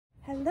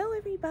Hello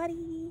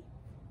everybody!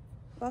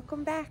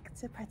 Welcome back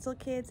to Pretzel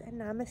Kids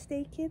and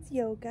Namaste Kids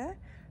Yoga.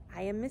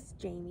 I am Miss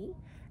Jaime,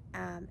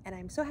 and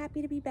I'm so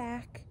happy to be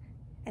back.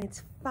 And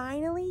it's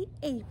finally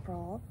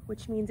April,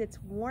 which means it's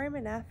warm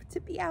enough to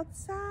be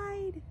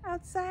outside.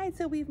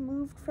 So we've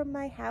moved from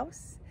my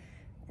house,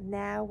 and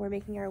now we're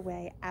making our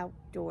way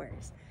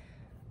outdoors,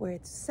 where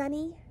it's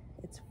sunny,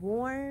 it's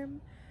warm,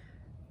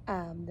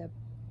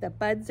 the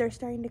buds are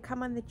starting to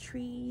come on the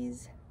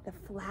trees, the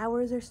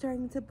flowers are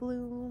starting to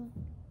bloom.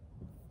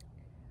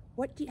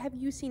 What have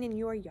you seen in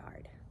your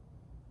yard?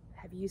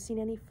 Have you seen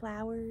any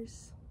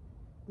flowers?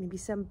 Maybe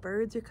some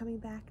birds are coming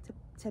back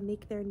to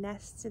make their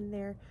nests in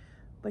their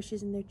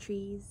bushes and their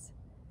trees.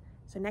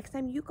 So next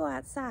time you go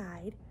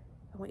outside,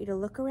 I want you to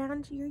look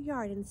around your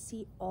yard and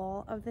see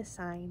all of the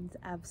signs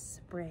of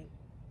spring.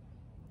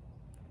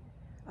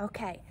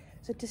 Okay,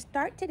 so to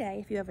start today,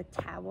 if you have a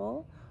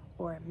towel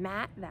or a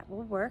mat, that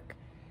will work.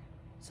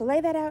 So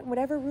lay that out in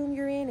whatever room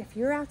you're in. If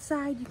you're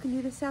outside, you can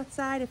do this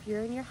outside. If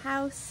you're in your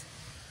house,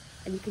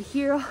 and you can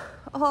hear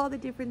all the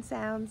different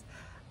sounds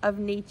of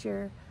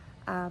nature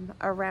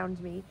around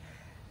me,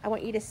 I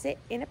want you to sit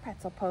in a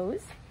pretzel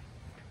pose.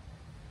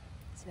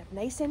 Sit up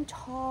nice and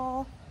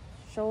tall,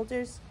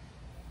 shoulders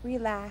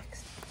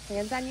relaxed,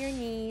 hands on your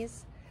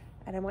knees,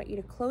 and I want you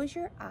to close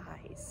your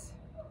eyes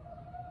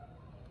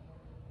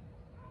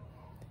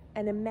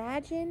and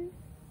imagine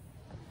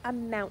a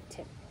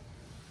mountain.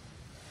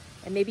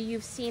 And maybe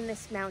you've seen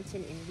this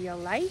mountain in real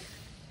life,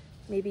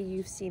 maybe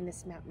you've seen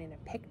this mountain in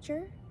a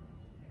picture,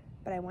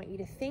 but I want you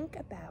to think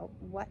about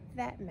what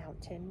that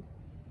mountain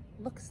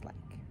looks like.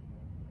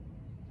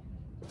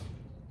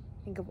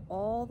 Think of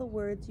all the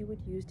words you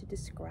would use to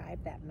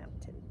describe that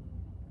mountain.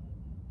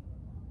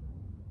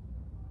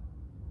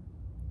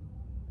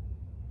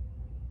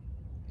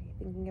 Are you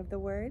thinking of the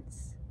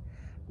words?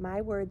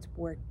 My words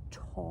were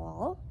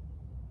tall,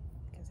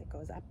 because it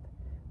goes up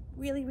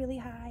really, really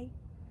high.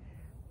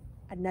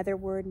 Another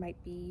word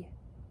might be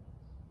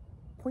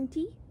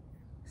pointy.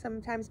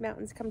 Sometimes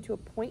mountains come to a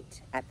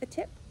point at the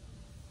tip.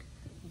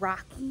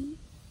 Rocky.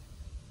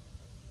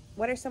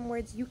 What are some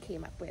words you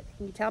came up with?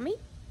 Can you tell me?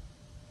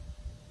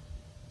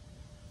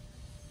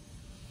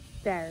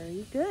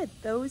 Very good.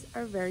 Those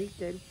are very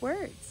good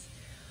words.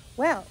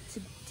 Well,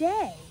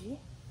 today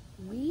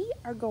we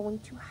are going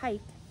to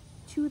hike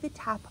to the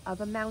top of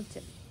a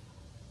mountain.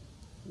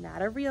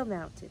 Not a real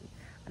mountain.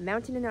 A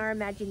mountain in our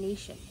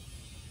imagination.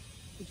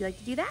 Would you like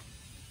to do that?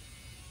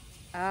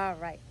 All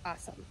right,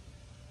 awesome.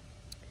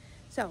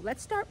 So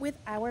let's start with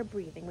our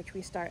breathing, which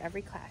we start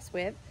every class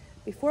with.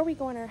 Before we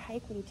go on our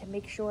hike, we need to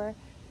make sure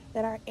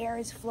that our air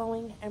is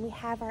flowing and we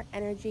have our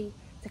energy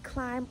to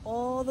climb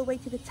all the way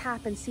to the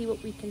top and see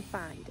what we can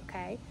find,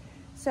 okay?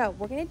 So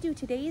we're gonna do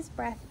today's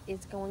breath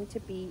is going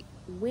to be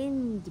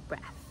wind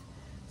breath.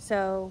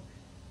 So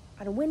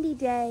on a windy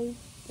day,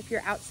 if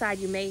you're outside,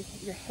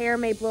 your hair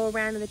may blow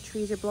around and the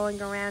trees are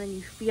blowing around and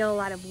you feel a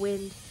lot of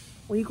wind.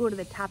 When you go to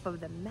the top of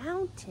the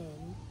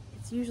mountain,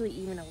 it's usually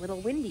even a little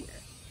windier.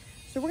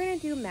 So we're gonna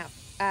do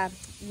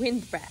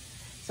wind breath.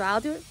 So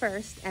I'll do it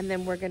first, and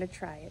then we're gonna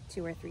try it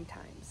 2 or 3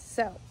 times.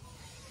 So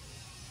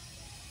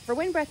for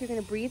wind breath, you're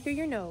gonna breathe through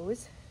your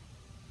nose,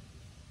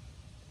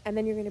 and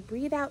then you're gonna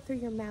breathe out through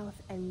your mouth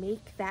and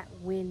make that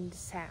wind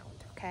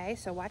sound, okay?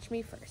 So watch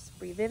me first.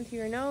 Breathe in through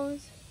your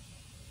nose,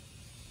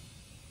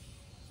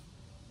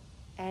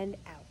 and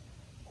out.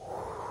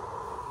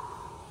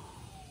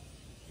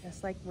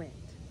 Just like wind.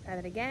 Try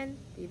that again.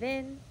 Breathe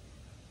in,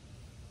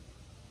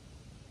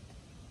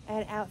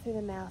 and out through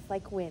the mouth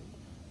like wind.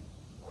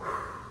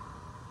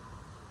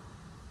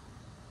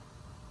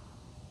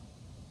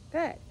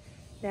 Good.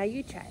 Now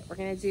you try it. We're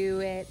going to do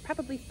it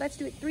let's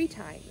do it 3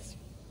 times.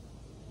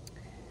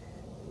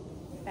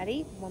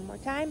 Ready? One more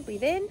time.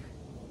 Breathe in.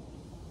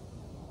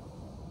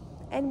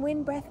 And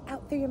wind breath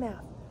out through your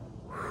mouth.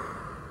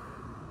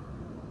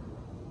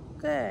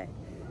 Good.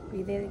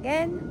 Breathe in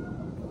again.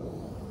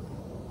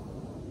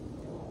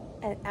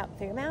 And out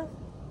through your mouth.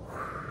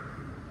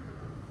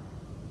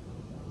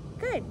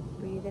 Good.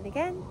 Breathe in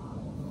again.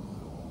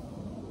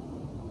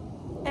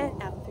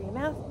 And out through your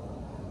mouth.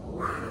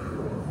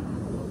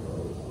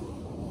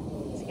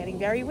 It's getting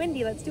very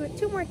windy. Let's do it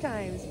 2 more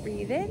times.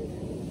 Breathe in.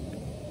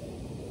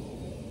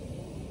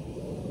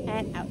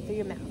 And out through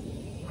your mouth.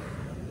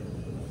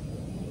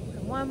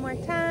 And 1 more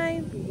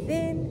time. Breathe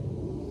in.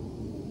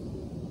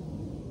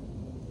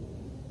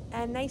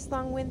 And nice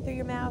long wind through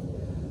your mouth.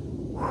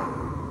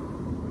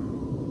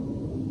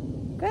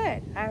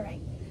 Good. All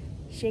right.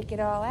 Shake it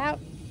all out.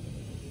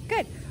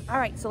 Good. All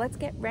right, so let's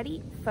get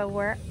ready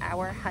for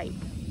our hike.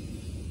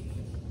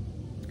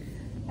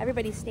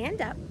 Everybody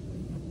stand up.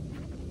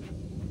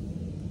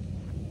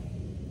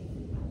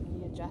 Let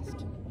me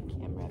adjust my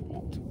camera a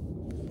bit.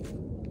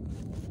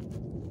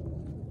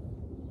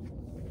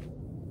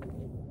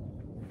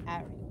 All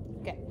right,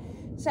 good.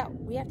 So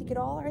we have to get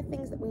all our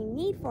things that we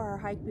need for our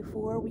hike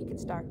before we can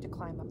start to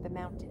climb up the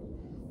mountain.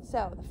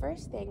 So the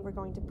first thing we're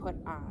going to put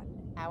on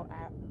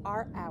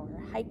our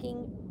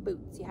hiking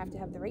boots. You have to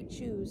have the right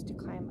shoes to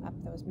climb up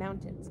those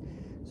mountains.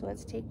 So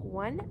let's take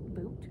one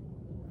boot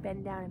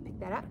bend down and pick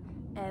that up,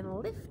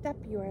 and lift up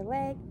your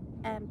leg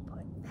and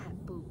put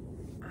that boot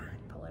on.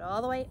 Pull it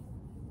all the way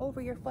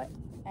over your foot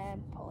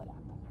and pull it up.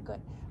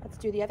 Good. Let's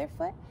do the other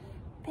foot.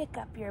 Pick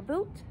up your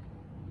boot,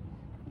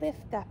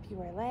 lift up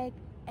your leg,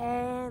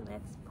 and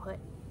let's put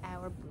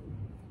our boot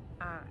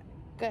on.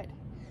 Good.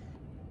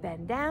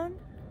 Bend down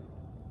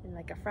in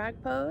like a frog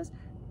pose.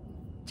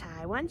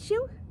 Tie one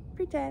shoe,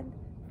 pretend.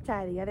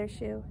 Tie the other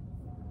shoe,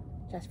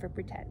 just for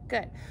pretend.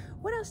 Good.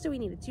 What else do we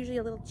need? It's usually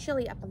a little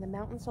chilly up on the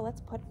mountain, so let's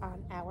put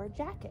on our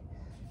jacket.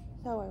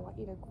 So I want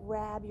you to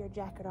grab your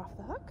jacket off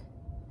the hook.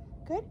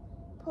 Good.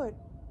 Put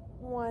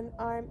one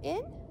arm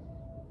in.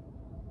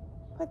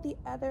 Put the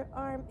other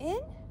arm in.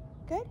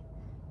 Good.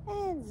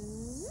 And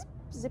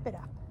zip it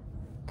up.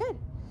 Good.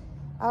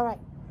 All right.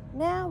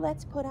 Now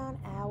let's put on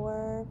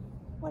our,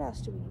 what else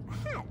do we need?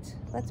 A hat.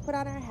 Let's put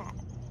on our hat.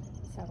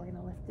 So we're going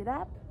to lift it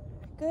up.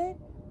 Good.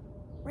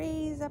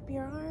 Raise up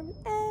your arm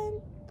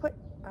and put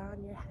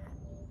on your hat.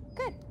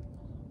 Good.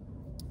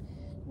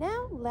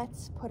 Now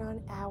let's put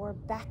on our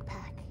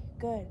backpack.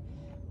 Good.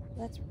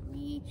 Let's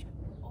reach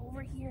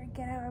over here and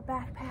get our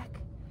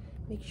backpack.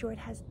 Make sure it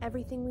has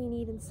everything we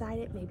need inside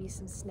it. Maybe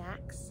some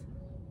snacks.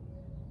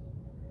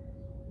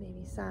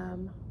 Maybe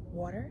some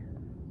water.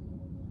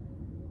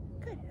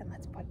 Good. And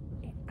let's put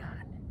it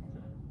on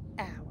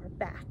our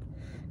back.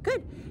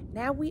 Good.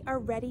 Now we are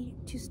ready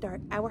to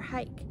start our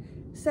hike.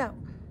 So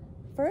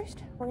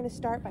first, we're going to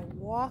start by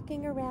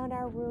walking around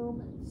our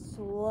room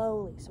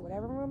slowly. So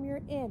whatever room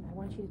you're in, I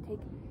want you to take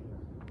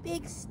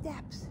big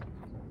steps.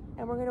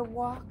 And we're going to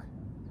walk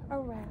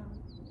around,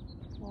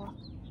 walk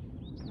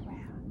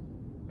around,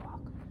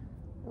 walk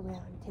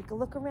around. Take a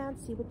look around,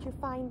 see what you're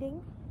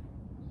finding.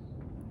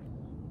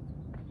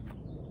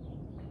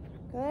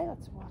 Good.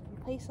 Let's walk in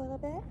place a little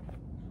bit.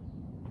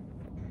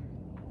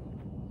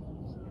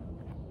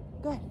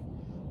 Good.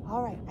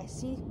 All right. I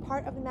see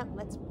part of the mountain.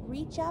 Let's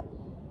reach up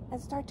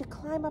and start to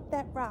climb up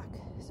that rock.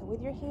 So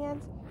with your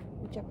hands,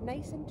 reach up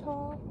nice and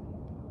tall.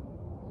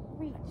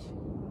 Reach,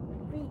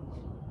 reach,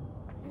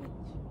 reach,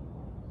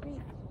 reach,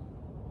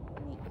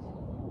 reach.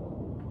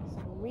 So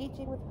I'm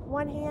reaching with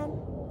one hand,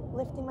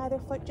 lifting my other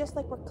foot, just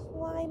like we're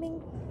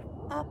climbing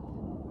up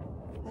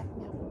that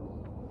mountain.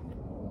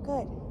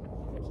 Good.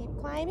 Keep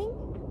climbing.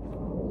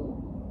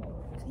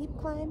 Keep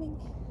climbing.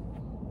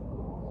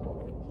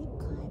 Keep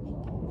climbing.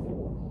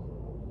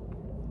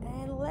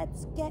 And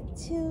let's get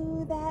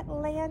to that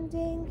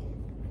landing.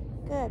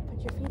 Good. Put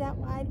your feet out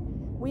wide.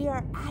 We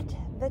are at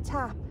the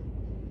top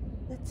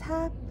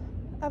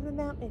of the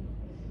mountain.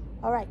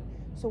 All right.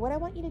 So what I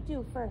want you to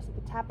do first, at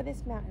the top of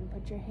this mountain,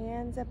 put your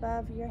hands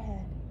above your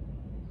head,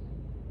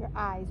 your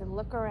eyes, and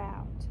look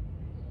around.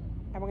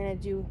 And we're going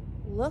to do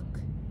look,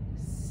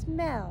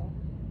 smell,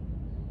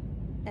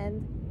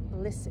 and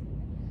listen.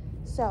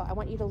 So I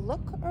want you to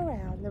look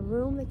around the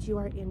room that you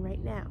are in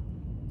right now.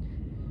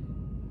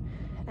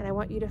 And I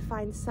want you to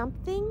find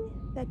something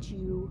that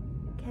you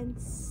can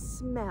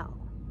smell.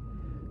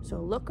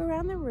 So look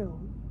around the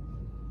room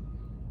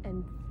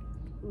and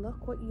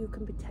look what you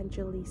can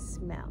potentially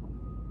smell.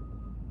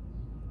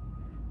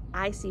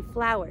 I see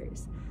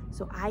flowers,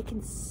 so I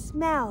can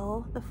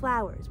smell the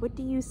flowers. What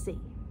do you see?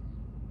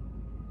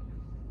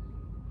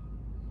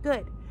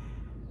 Good.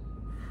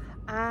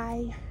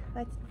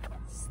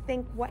 Let's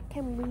think, what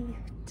can we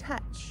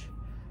touch?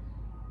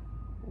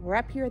 We're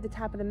up here at the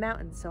top of the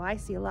mountain, so I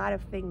see a lot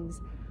of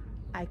things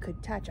I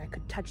could touch. I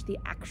could touch the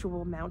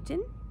actual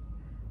mountain.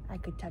 I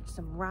could touch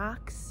some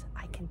rocks.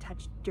 I can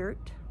touch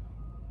dirt.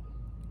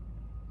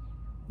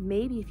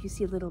 Maybe if you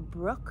see a little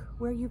brook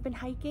where you've been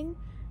hiking,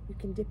 you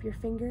can dip your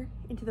finger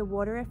into the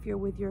water if you're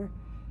with your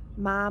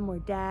mom or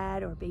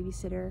dad or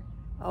babysitter.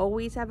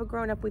 Always have a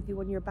grown-up with you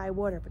when you're by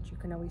water, but you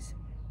can always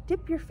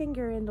dip your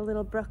finger in the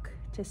little brook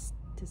to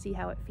see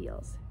how it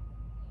feels.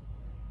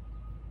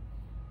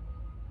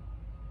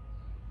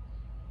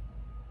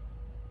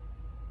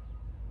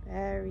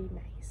 Very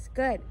nice.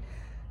 Good.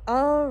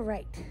 All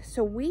right.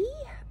 So we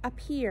up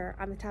here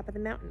on the top of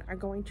the mountain are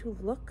going to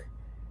look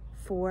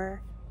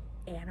for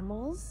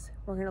animals.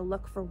 We're going to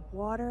look for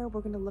water.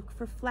 We're going to look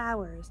for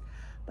flowers.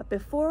 But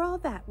before all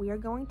that, we are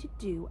going to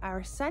do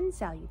our sun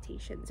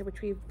salutations,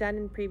 which we've done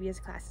in previous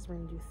classes. We're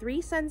going to do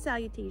 3 sun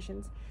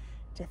salutations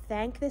to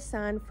thank the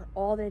sun for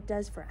all that it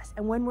does for us.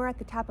 And when we're at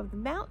the top of the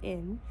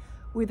mountain,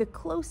 we're the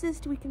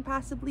closest we can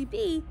possibly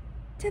be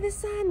to the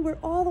sun. We're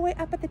all the way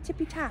up at the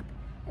tippy top.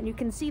 And you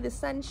can see the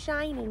sun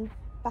shining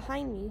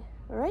behind me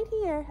right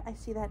here. I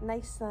see that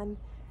nice sun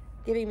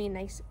giving me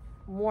nice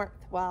warmth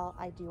while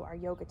I do our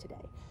yoga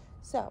today.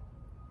 So,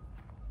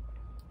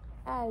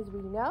 as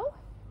we know,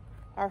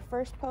 our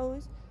first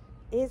pose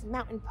is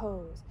mountain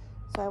pose.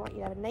 So I want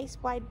you to have a nice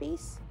wide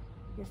base.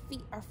 Your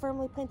feet are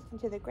firmly planted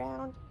into the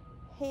ground.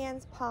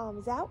 Hands,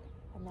 palms out,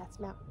 and that's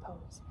mountain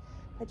pose.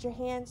 Put your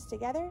hands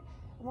together,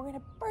 and we're going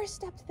to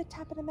burst up to the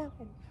top of the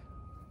mountain.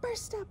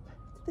 Burst up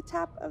to the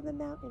top of the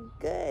mountain.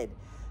 Good.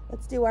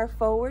 Let's do our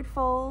forward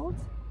fold.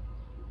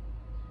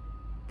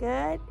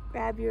 Good.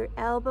 Grab your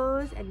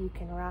elbows, and you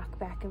can rock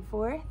back and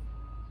forth.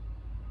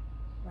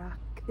 Rock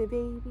the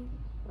baby,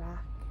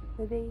 rock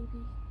the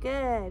baby.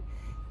 Good.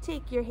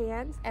 Take your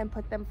hands and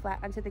put them flat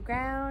onto the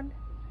ground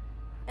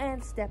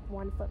and step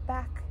one foot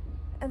back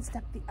and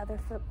step the other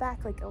foot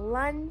back like a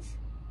lunge.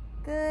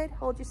 Good.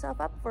 Hold yourself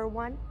up for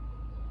 1,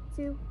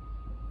 2,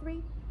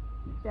 3.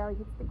 Belly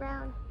hits the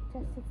ground,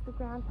 chest hits the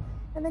ground,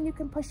 and then you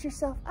can push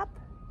yourself up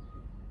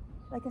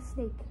like a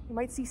snake. You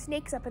might see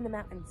snakes up in the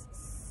mountains.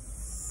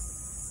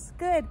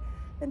 Good.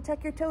 Then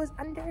tuck your toes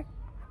under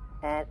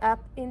and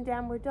up in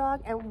downward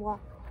dog and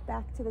walk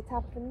back to the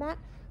top of the mat.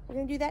 We're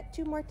going to do that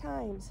 2 more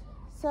times.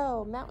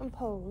 So, mountain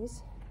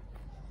pose.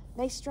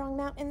 Nice strong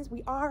mountains.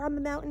 We are on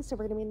the mountain, so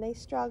we're going to be a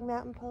nice strong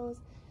mountain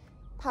pose.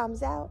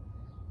 Palms out.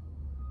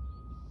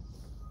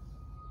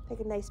 Take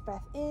a nice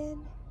breath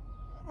in,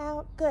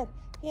 out. Good.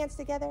 Hands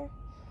together.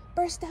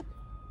 Burst up.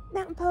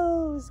 Mountain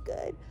pose.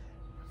 Good.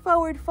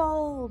 Forward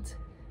fold.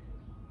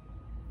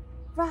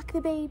 Rock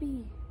the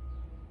baby.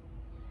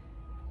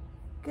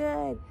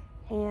 Good.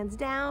 Hands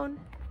down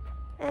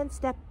and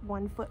step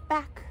one foot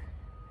back.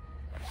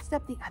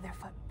 Step the other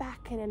foot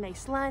back in a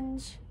nice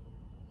lunge.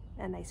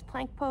 A nice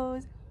plank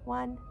pose.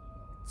 1,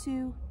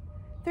 2,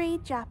 3.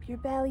 Drop your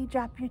belly,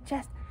 drop your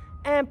chest,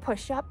 and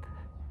push up.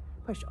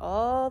 Push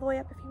all the way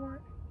up if you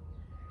want.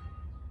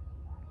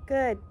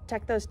 Good.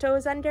 Tuck those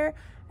toes under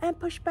and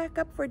push back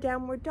up for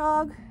downward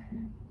dog.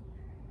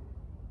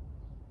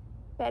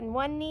 Bend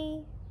one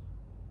knee,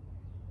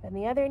 bend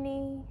the other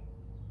knee,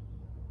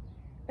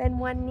 bend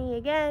one knee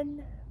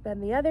again,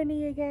 bend the other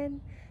knee again,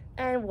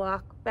 and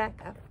walk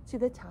back up to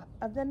the top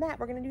of the mat.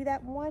 We're going to do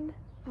that 1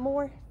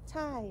 more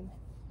time.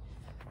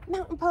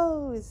 Mountain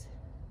pose.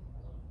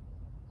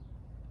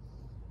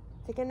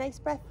 Take a nice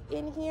breath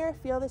in here.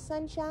 Feel the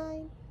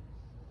sunshine.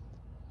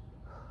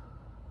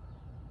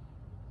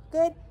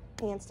 Good.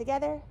 Hands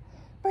together.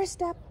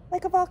 Burst up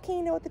like a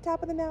volcano at the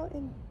top of the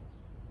mountain.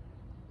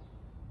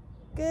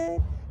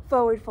 Good.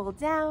 Forward fold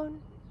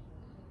down.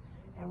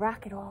 And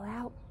rock it all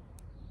out.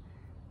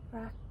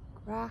 Rock,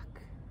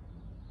 rock.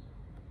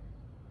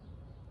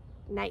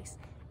 Nice.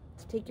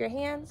 So take your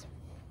hands.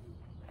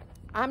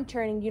 I'm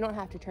turning. You don't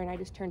have to turn. I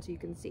just turn so you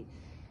can see.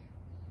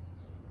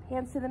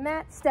 Hands to the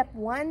mat. Step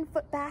one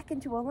foot back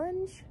into a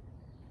lunge.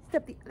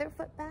 Step the other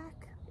foot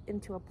back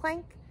into a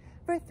plank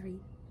for 3,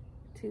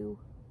 2,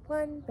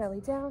 1.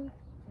 Belly down,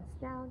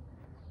 chest down,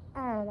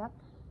 and up.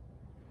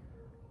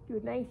 Do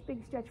a nice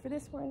big stretch for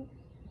this one.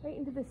 Right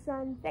into the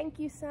sun. Thank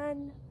you,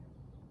 sun.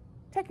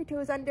 Tuck your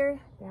toes under.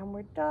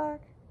 Downward dog.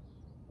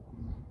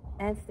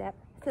 And step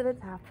to the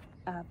top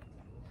of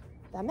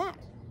the mat.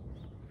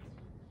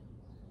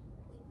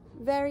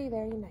 Very,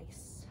 very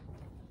nice.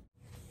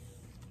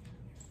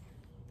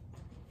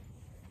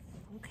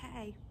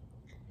 Okay.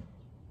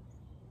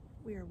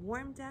 We are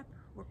warmed up.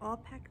 We're all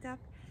packed up.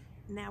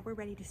 Now we're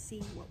ready to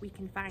see what we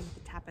can find at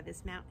the top of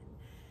this mountain.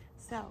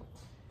 So,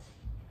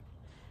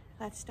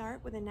 let's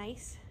start with a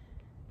nice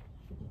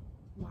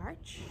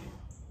march.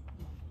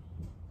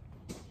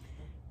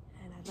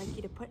 And I'd like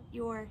you to put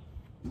your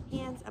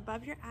hands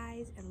above your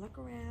eyes and look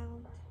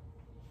around.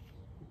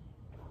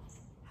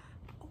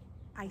 Oh,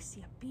 I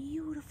see a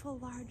beautiful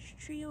large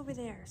tree over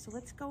there. So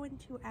let's go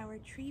into our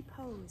tree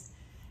pose.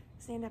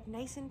 Stand up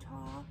nice and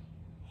tall,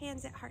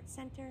 hands at heart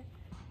center.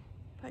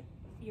 Put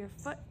your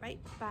foot right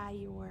by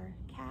your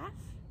calf.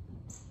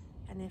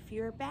 And if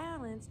you're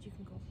balanced, you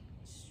can go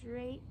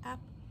straight up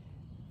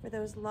for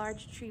those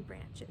large tree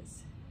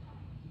branches.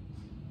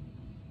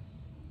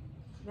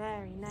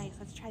 Very nice.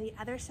 Let's try the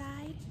other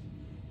side.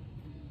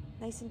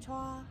 Nice and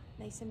tall,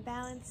 nice and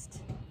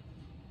balanced.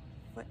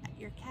 Foot at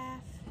your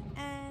calf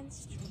and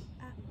straight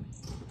up.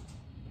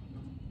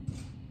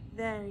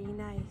 Very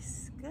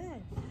nice.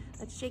 Good.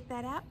 Let's shake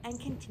that out and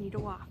continue to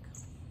walk.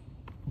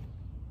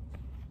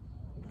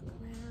 Look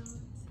around.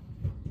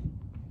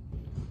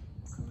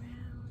 Look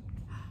around.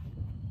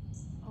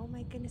 Oh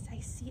my goodness, I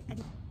see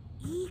an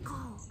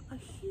eagle, a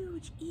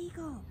huge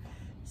eagle.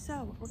 So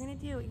what we're gonna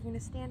do, you're gonna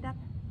stand up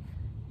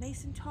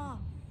nice and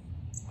tall.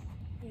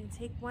 You're gonna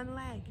take one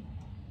leg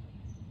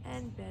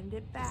and bend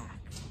it back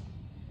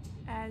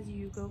as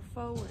you go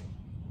forward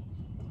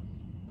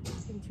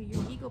into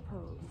your eagle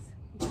pose.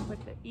 You can put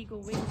the eagle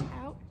wings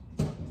out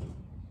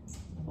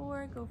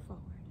or go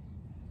forward.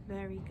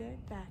 Very good,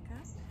 back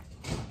up.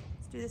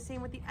 Let's do the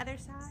same with the other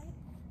side.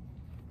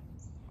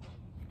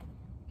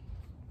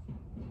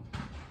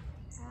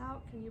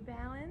 Out, can you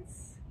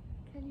balance?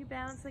 Can you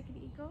balance like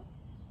an eagle?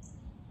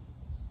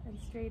 And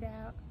straight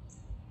out,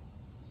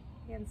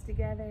 hands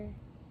together,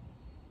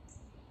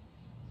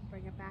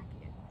 bring it back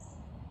in.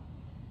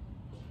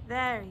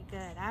 Very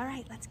good. All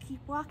right, let's keep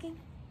walking.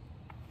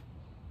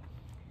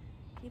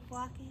 Keep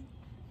walking.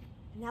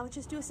 And now let's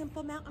just do a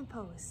simple mountain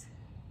pose.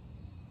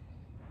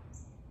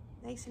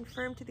 Nice and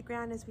firm to the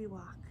ground as we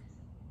walk.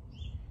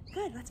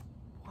 Good, let's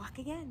walk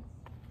again.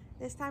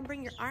 This time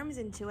bring your arms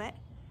into it.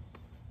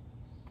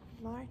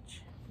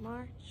 March,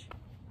 march,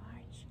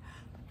 march.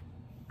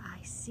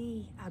 I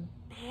see a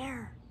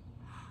bear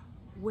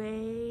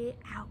way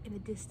out in the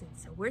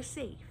distance, so we're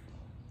safe.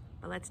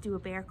 But let's do a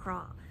bear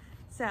crawl.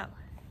 So,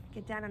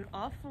 get down on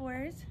all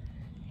fours,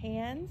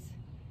 hands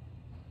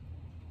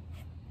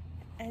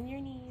and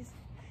your knees.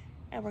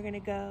 And we're gonna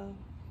go,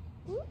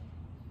 whoop.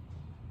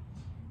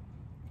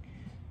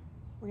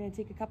 We're gonna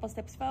take a couple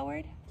steps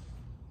forward.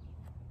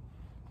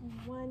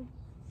 1,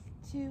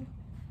 2,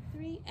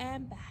 3,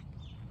 and back.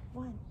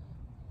 1,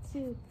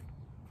 2,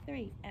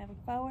 3, and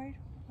forward.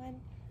 1,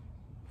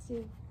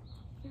 2,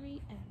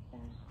 3, and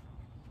back.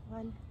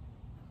 1,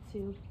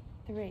 2,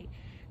 3.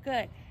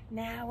 Good.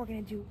 Now we're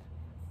gonna do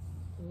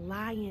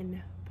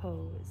lion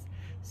pose.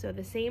 So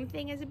the same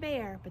thing as a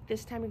bear, but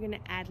this time we're gonna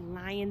add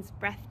lion's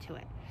breath to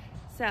it.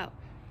 So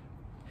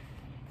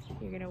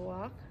you're gonna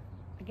walk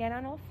again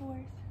on all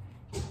fours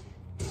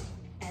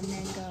and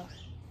then go.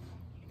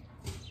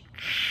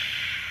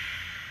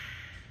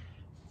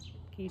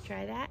 Can you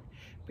try that?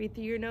 Breathe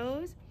through your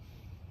nose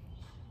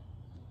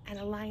and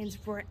a lion's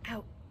roar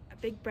out, a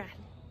big breath.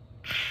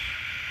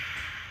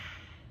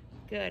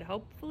 Good.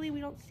 Hopefully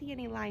we don't see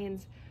any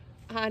lions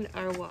on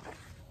our walk.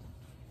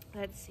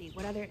 Let's see,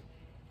 what other,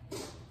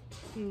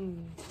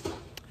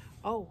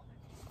 oh,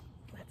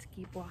 let's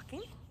keep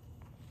walking.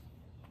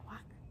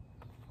 Walk,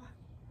 walk,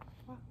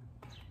 walk,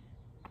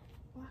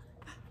 walk.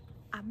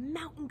 A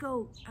mountain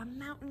goat, a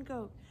mountain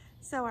goat.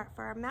 So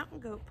for our mountain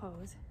goat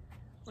pose,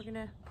 we're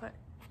gonna put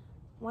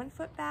one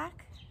foot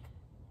back,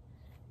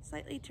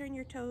 slightly turn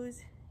your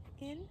toes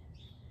in,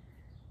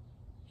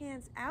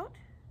 hands out,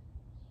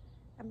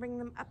 and bring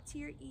them up to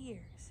your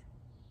ears.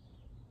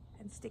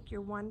 And stick your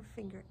one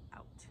finger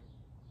out.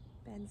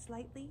 Bend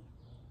slightly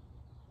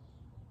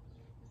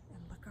and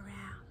look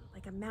around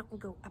like a mountain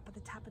goat up at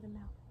the top of the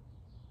mountain.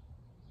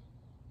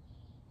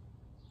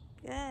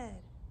 Good.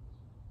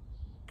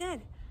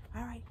 Good.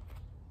 All right.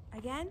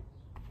 Again.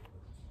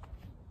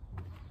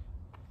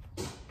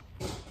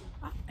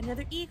 Oh,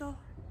 another eagle.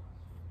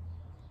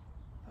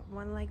 Put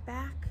one leg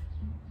back,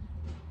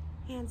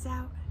 hands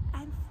out,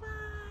 and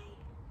fly.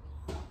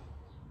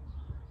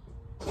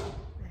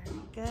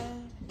 Very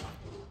good.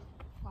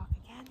 Walk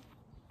again.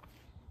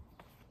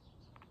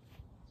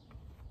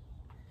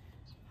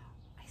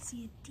 I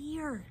see a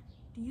deer.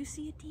 Do you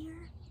see a deer?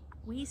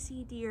 We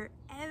see deer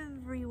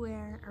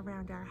everywhere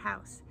around our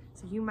house.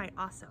 So you might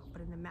also,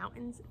 but in the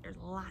mountains, there's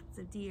lots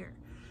of deer.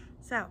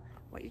 So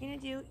what you're gonna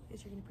do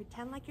is you're gonna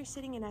pretend like you're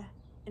sitting in an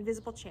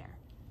invisible chair.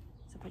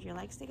 So put your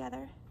legs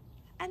together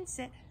and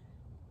sit.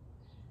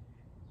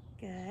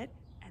 Good.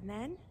 And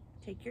then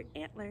take your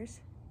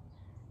antlers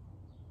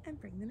and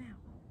bring them out.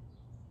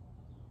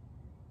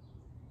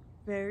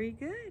 Very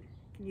good.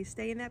 Can you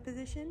stay in that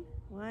position?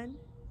 1,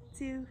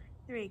 2,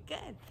 3.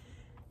 Good.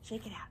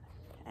 Shake it out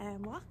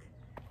and walk.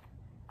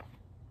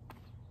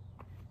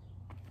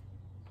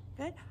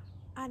 Good.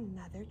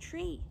 Another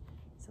tree.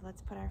 So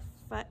let's put our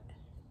foot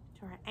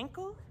to our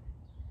ankle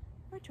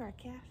or to our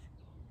calf.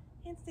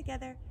 Hands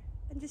together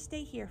and just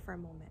stay here for a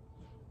moment.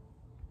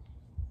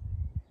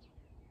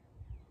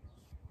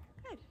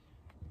 Good.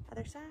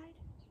 Other side.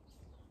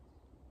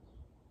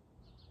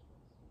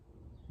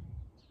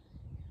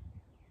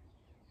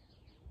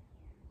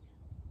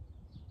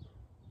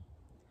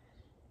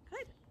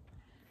 Good.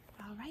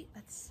 All right,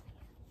 let's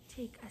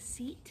take a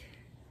seat.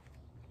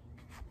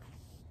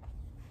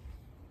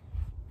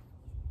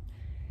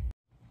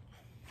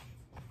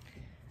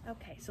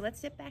 Okay, so let's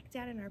sit back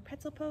down in our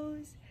pretzel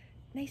pose,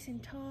 nice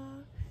and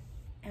tall,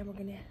 and we're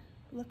gonna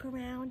look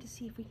around to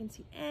see if we can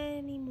see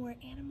any more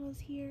animals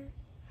here.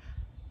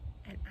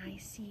 And I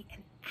see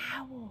an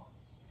owl.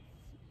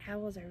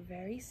 Owls are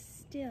very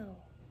still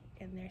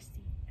in their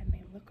seat, and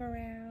they look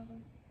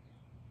around,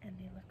 and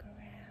they look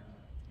around.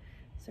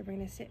 So we're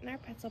gonna sit in our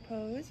pretzel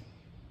pose,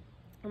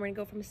 and we're gonna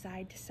go from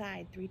side to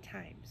side 3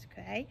 times,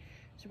 okay?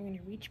 So we're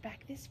gonna reach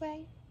back this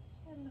way,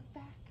 and look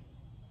back.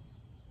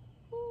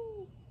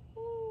 Ooh,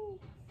 ooh.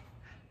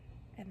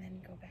 And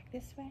then go back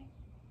this way.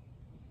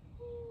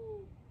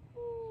 Ooh,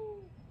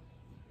 ooh.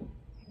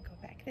 And go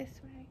back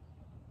this way.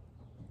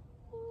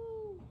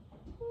 Ooh,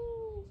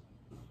 ooh.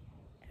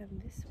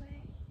 And this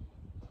way.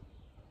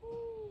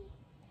 Ooh,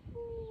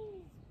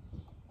 ooh.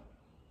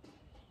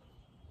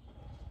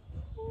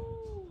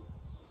 Ooh,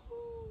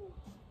 ooh.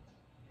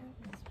 And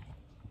this way.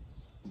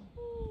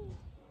 Ooh,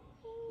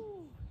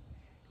 ooh.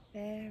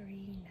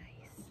 Very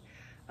nice.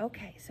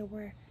 Okay, so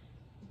we're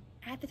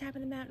at the top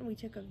of the mountain. We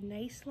took a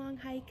nice long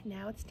hike.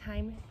 Now it's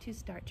time to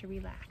start to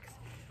relax.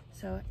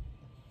 So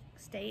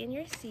stay in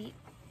your seat,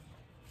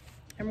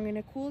 and we're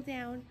gonna cool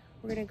down.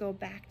 We're gonna go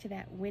back to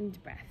that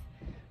wind breath.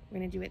 We're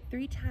gonna do it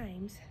 3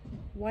 times.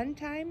 1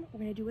 time, we're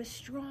gonna do a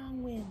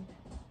strong wind.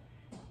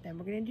 Then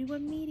we're gonna do a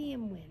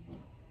medium wind.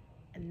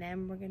 And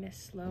then we're gonna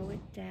slow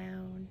it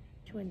down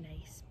to a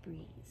nice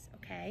breeze,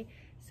 okay?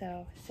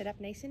 So sit up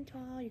nice and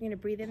tall. You're gonna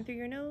breathe in through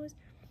your nose,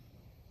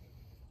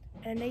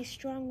 and a nice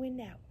strong wind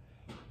out.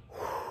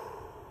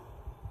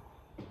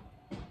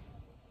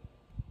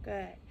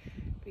 Good.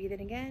 Breathe in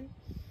again.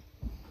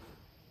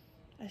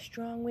 A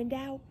strong wind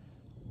out.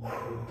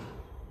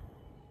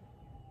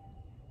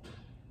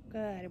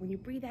 Good. And when you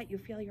breathe out, you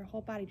feel your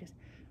whole body just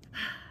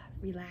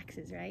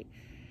relaxes, right?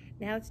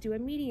 Now let's do a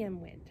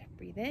medium wind.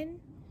 Breathe in.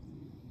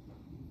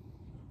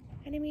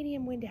 And a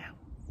medium wind out.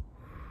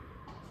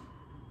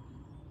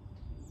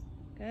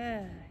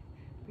 Good.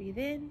 Breathe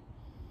in.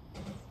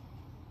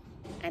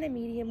 And a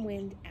medium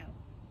wind out.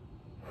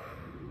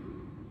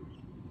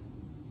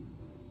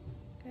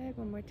 Good,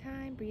 one more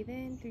time. Breathe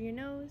in through your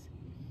nose.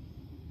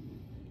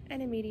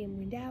 And a medium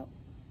wind out.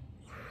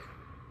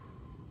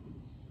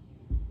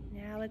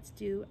 Now let's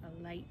do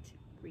a light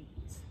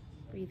breeze.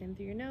 Breathe in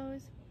through your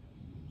nose.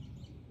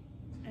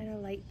 And a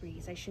light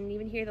breeze. I shouldn't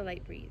even hear the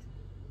light breeze.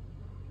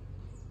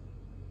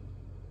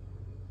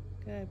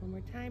 Good, one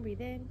more time.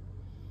 Breathe in.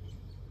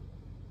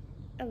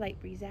 A light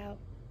breeze out.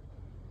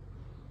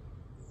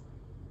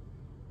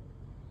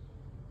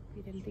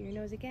 Breathe in through your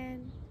nose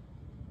again.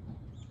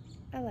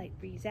 A light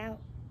breeze out.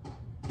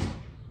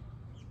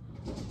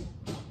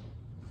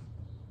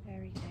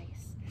 Very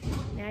nice.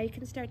 Now you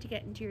can start to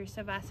get into your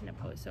Savasana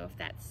pose. So if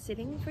that's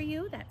sitting for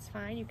you, that's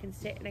fine. You can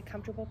sit in a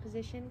comfortable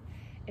position.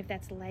 If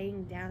that's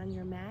laying down on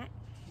your mat,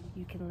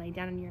 you can lay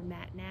down on your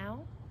mat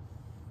now.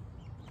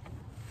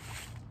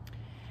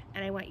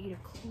 And I want you to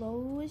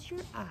close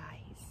your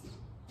eyes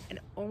and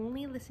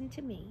only listen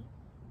to me.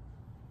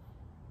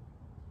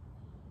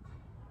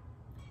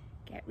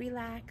 Get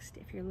relaxed.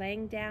 If you're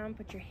laying down,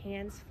 put your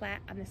hands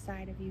flat on the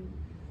side of you.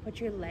 Put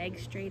your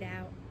legs straight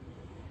out.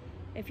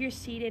 If you're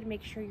seated,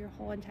 make sure your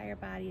whole entire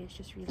body is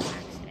just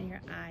relaxed and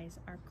your eyes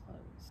are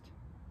closed.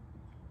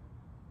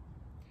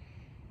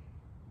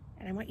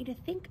 And I want you to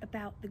think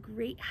about the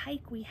great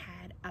hike we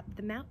had up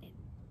the mountain.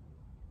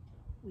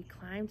 We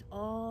climbed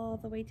all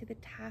the way to the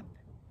top.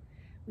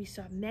 We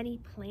saw many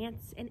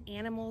plants and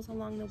animals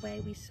along the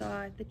way. We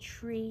saw the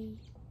tree.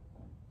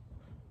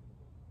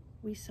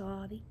 We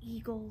saw the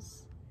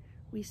eagles.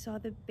 We saw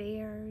the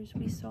bears.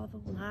 We saw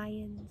the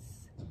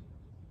lions.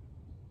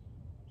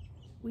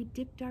 We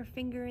dipped our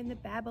finger in the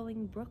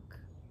babbling brook.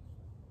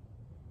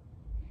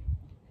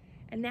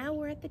 And now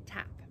we're at the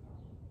top,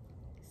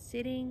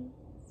 sitting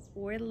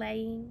or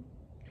laying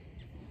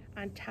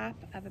on top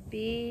of a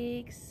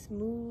big,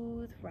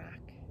 smooth rock,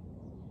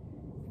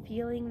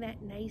 feeling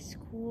that nice,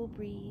 cool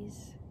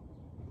breeze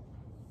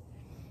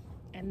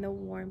and the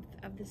warmth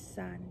of the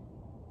sun.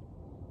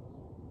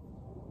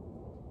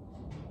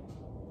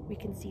 We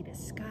can see the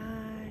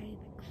sky,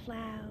 the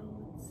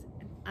clouds,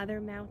 and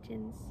other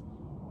mountains,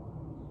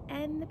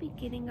 and the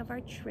beginning of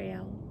our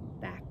trail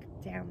back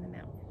down the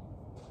mountain.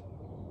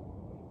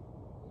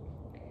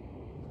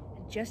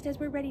 And just as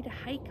we're ready to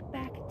hike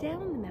back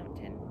down the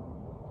mountain,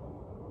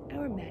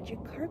 our magic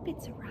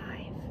carpets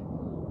arrive.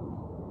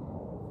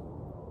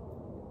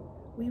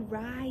 We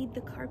ride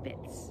the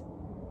carpets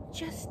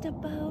just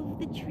above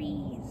the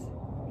trees,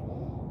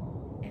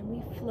 and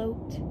we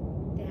float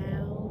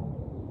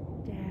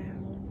down,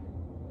 down,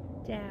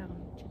 down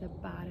to the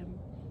bottom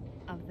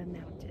of the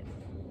mountain.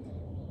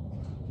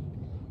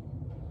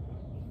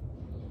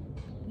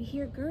 We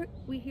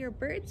hear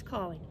birds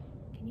calling.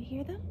 Can you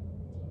hear them?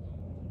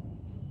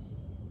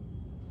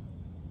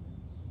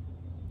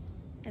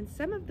 And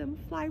some of them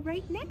fly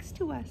right next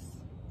to us.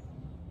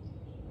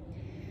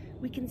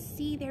 We can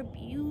see their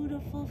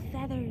beautiful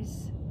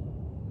feathers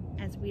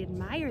as we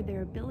admire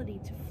their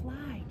ability to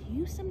fly. Do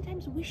you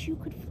sometimes wish you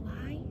could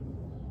fly?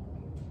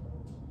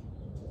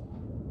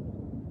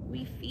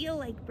 We feel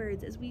like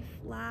birds as we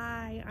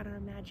fly on our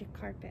magic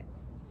carpet.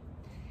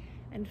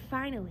 And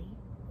finally,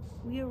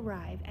 we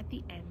arrive at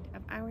the end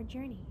of our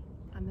journey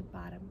on the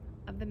bottom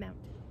of the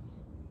mountain.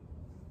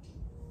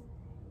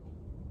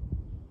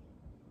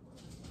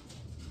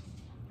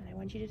 And I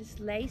want you to just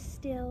lay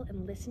still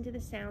and listen to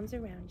the sounds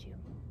around you.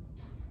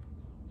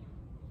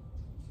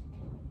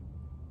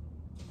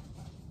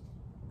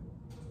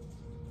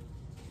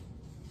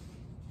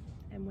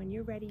 And when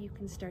you're ready, you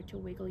can start to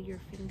wiggle your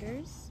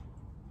fingers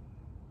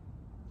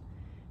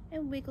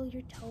and wiggle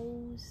your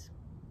toes.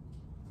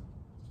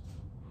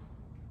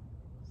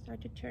 Start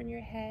to turn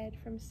your head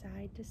from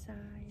side to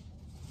side.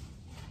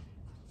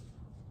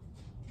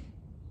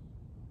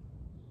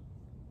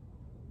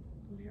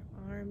 Move your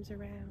arms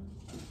around.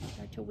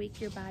 Start to wake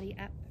your body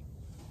up.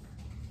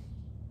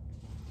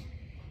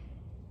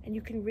 And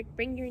you can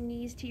bring your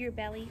knees to your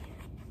belly.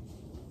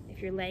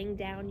 If you're laying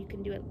down, you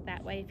can do it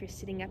that way. If you're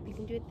sitting up, you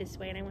can do it this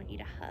way. And I want you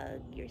to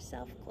hug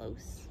yourself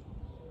close.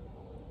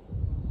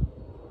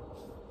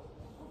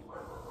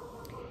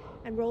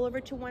 And roll over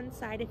to one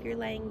side if you're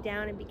laying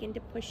down and begin to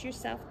push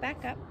yourself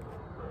back up.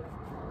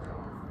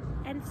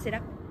 And sit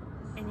up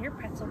in your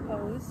pretzel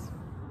pose.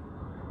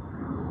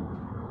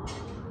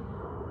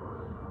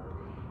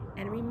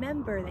 And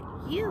remember that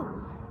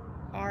you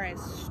are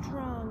as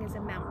strong as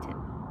a mountain.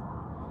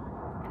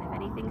 And if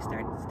anything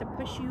starts to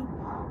push you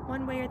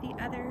one way or the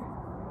other,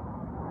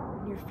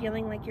 and you're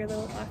feeling like you're a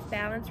little off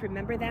balance,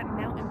 remember that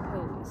mountain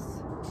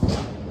pose.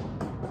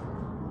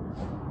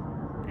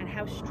 And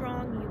how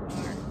strong you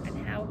are,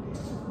 and how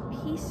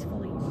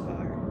peaceful you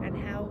are, and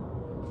how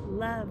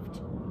loved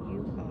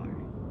you are.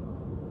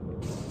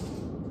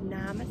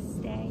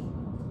 Namaste.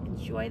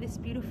 Enjoy this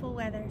beautiful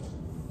weather,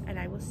 and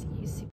I will see you soon.